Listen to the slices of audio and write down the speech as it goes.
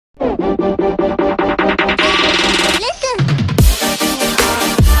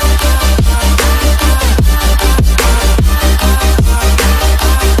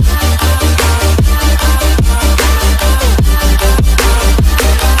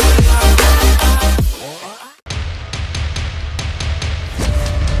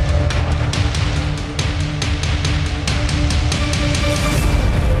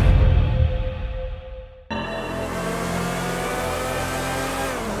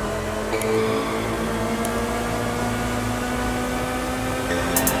Now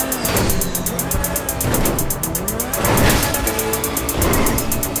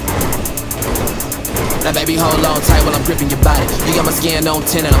baby, hold on tight while I'm gripping your body. You got my skin on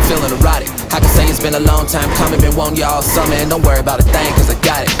 10 and I'm feeling erotic. I can say it's been a long time coming, been wanting you all summer. And don't worry about a thing, cause I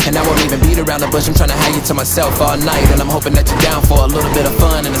got it. And I won't even beat around the bush, I'm trying to have you to myself all night. And I'm hoping that you're down for a little bit of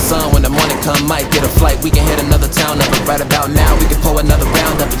fun in the sun. When the morning come, might get a flight. We can hit another town up, but right about now we can pull another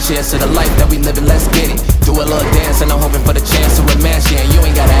round up. And cheers to the life that we living, let's get it. Do a little dance and I'm hoping for the chance to romance you. And you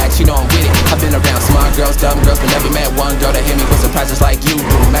ain't gotta ask, you know I'm with it. I've been around smart girls, dumb girls, but never met one girl that hit me with surprises like you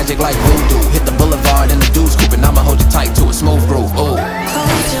do. Magic like voodoo, hit the boulevard and the dudes scooping. I'ma hold you tight to a smooth groove, ooh.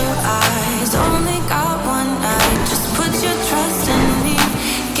 Close your eyes, only got one night. Just put your trust in me.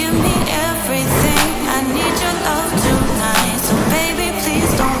 Give me everything. I need your love tonight. So baby,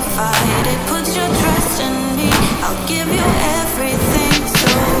 please don't fight it. Put your trust in me. I'll give you everything. So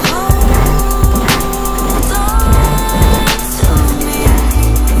hold on to me.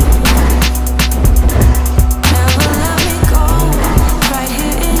 Never let me go. Right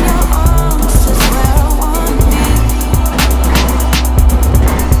here in your arms is where I want to be.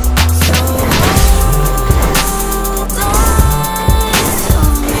 So hold on to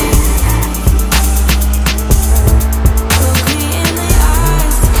me. Look me in the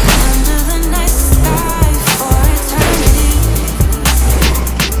eyes, under the night sky for eternity.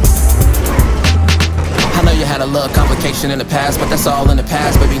 I know you had a little complication in the past, but that's all in the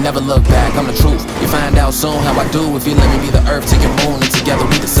past, baby, never look back, I'm the truth. You find out soon how I do if you let me be the earth to your moon. And together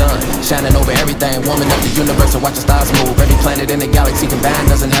we the sun, shining over everything, warming up the universe and watch the stars move. Every planet in the galaxy combined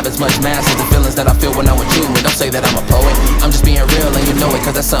doesn't have as much mass as the feelings that I feel when I'm with you. And don't say that I'm a poet, I'm just being real and you know it,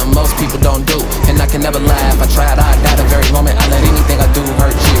 cause that's something most people don't do. And I can never lie, if I tried I'd die the very moment I let anything I do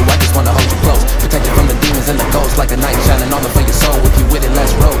hurt you. I just wanna hold you close, protect you from the demons and the ghosts, like a night shining armor for your soul. If you with it,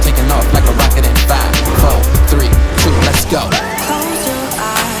 let's roll, taking off like a rocket in 5, 4, 3, 2, let's go. Close your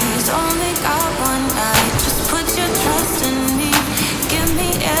eyes, only got one night. Just put your trust in me. Give me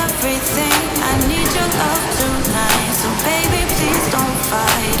everything. I need your love tonight. So baby, please don't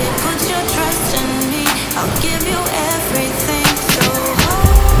fight it. Put your trust in me. I'll give you everything. So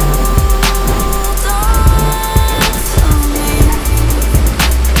hold on to me.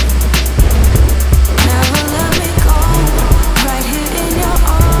 Never let me go. Right here in your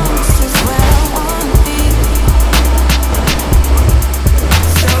arms is where I want to be.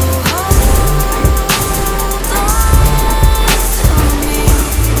 So hold on to me.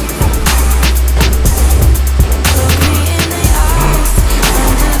 Look me in the eyes,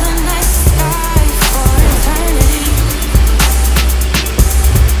 under the night sky for eternity.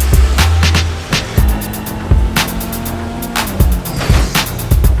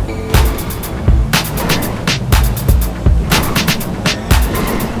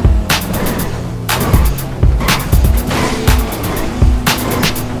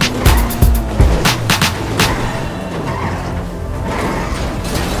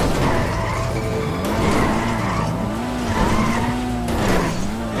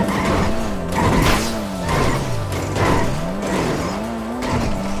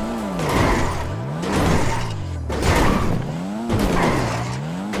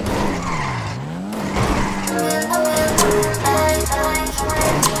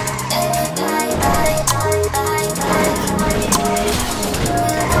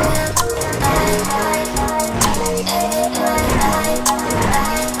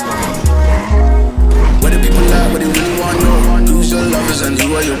 Where the people at, what they really want to know. Who's your lovers and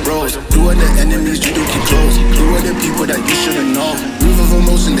who are your bros? Who are the enemies you do keep close? Who are the people that you shouldn't know? Move of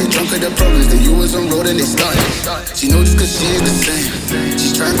emotion, they drunk at their problems. They you was on road and they stunt. She knows cause she ain't the same.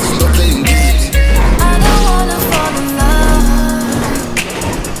 She's trying to stop playing games. I don't wanna fall in love.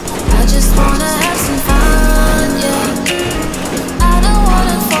 I just wanna have some fun, yeah. I don't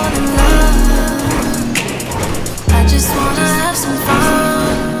wanna fall in love. I just wanna have some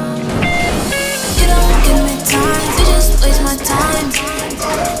fun. You don't give me time to just waste my time.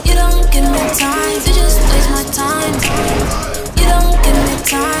 You don't give me time to just waste my time. You don't give me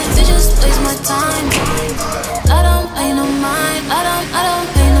time to just waste my time. I don't pay no mind. I don't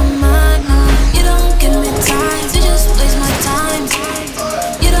pay no mind.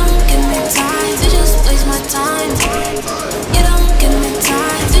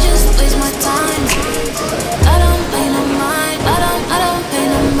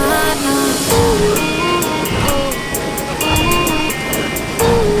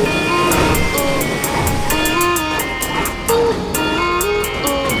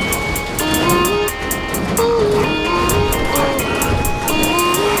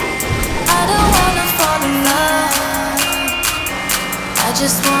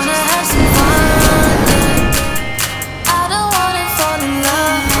 just wanna have some fun, yeah. I don't wanna fall in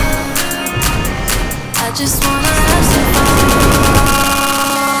love. I just wanna have some fun.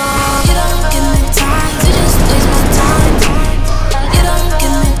 You don't give me time to just waste my time. You don't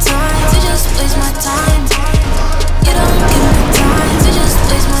give me time to just waste my time. You don't give me time to just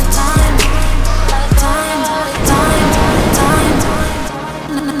waste my time. Time.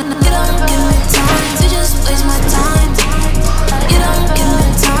 You don't give me time to just waste my time. You don't give me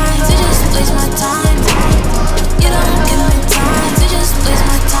time to just waste my time. You don't give me time to just waste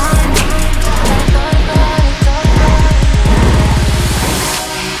my time.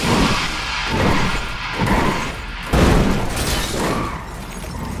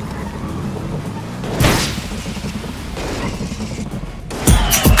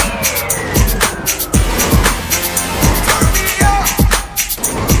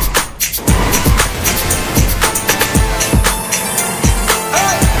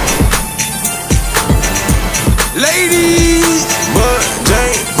 Ladies, but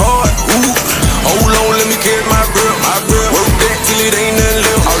Jane hard, ooh. Hold on, let me catch my breath. Work that till it ain't nothing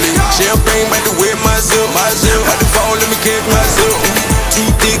left. All this champagne, about to wet myself. About to fall, let me catch myself. Too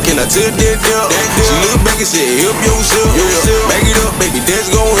thick and I took that dip. She look back and said, help yourself. Back it up, baby,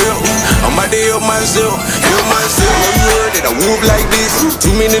 that's gon' help. I'm out there help myself. Have you heard that I move like this? 2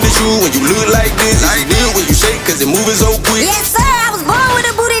 minutes to shoot when you look like this. It's good when you shake cause it moving so quick. Yes, sir, I was born with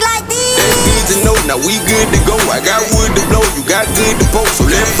a booty like this. That's good to know, now we good to go. I got wood to blow, you got good to post. So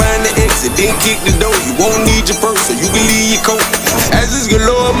let's find the exit, then kick the door. You won't need your purse, so you can leave your coat. As this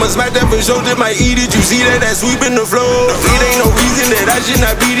galore, must smack that for sure, just might eat it. You see that sweeping the floor. It ain't no reason that I should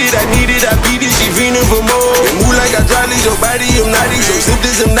not beat it. I need it, I beat it, she feeling for more. And move like hydraulics, your body hypnotic. So sip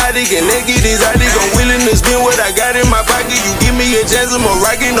this hypnotic and let get exotic. I'm willing to spend what I got in my pocket. You give me a chance, I'm a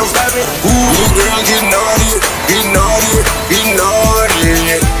rocket, no stopping. Ooh, girl, get naughty, get naughty, get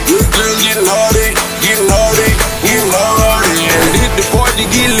naughty. Good girls get naughty, get naughty, get naughty. And hit the party,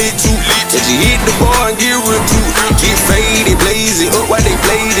 get lit too. And you hit the bar and get real too. Get faded, blaze it up while they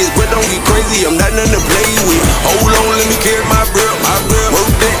play this. But don't get crazy, I'm not nothing to play with. Hold on, let me catch my breath. Work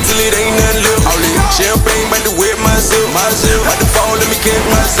that till it ain't nothing left. All this champagne, about to wet myself. About to fall, let me catch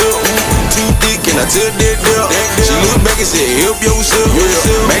myself. Too thick and I took that dip. She look back and said, help yourself.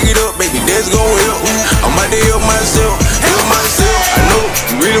 Back it up, baby, that's gon' help. I'm out there help myself. I know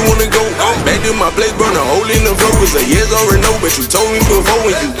you really wanna go back to my place, burn a hole in the floor. It's a yes or a no, but you told me before.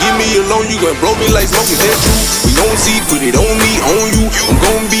 When you give me a loan, you gon' blow me like smoke. Is that true? We gon' see, put it on me, on you. I'm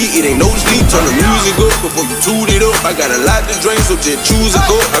gon' be, it ain't no sleep. Turn the music up before you toot it up. I got a lot to drink, so just choose a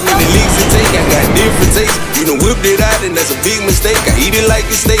cup. How many licks it take? I got different takes. You done whipped it out, and that's a big mistake. I eat it like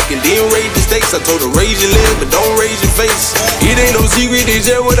a steak, and then raise the stakes. I told her raise your legs, but don't raise your face. It ain't no secret, it's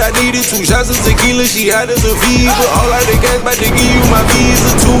just what I needed. 2 shots of tequila, she hot as a fever. All out the gas, about to give you my visa.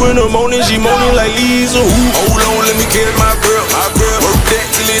 2 in the morning, she moaning like Lisa. Hold on, let me catch my breath. Work that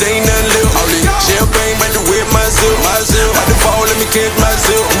till it ain't nothing left. All this champagne, about to wet myself. About to fall, let me catch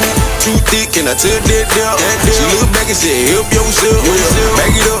myself. Too thick and I took that dip. She look back and said, help yourself.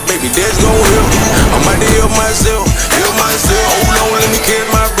 Back it up, baby, that's gon' help. I'm out there help myself. Hold on, let me catch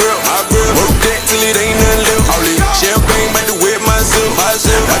my breath. Work that till it ain't nothing left. All this champagne, about to wet myself.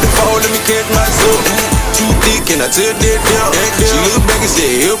 About to fall, let me catch myself. Too thick and I took that dip. She look back and said,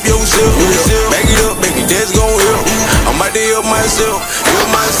 help yourself. Back it up, baby, that's gon' help. I'm out there help myself. Good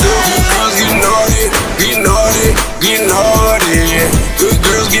girls get naughty, get naughty, get naughty. Good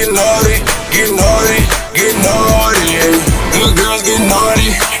girls get naughty, get naughty, get naughty. Good girls get naughty,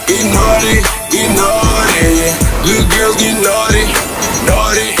 get naughty, get naughty. Good girls get naughty,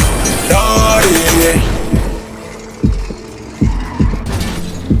 naughty, naughty.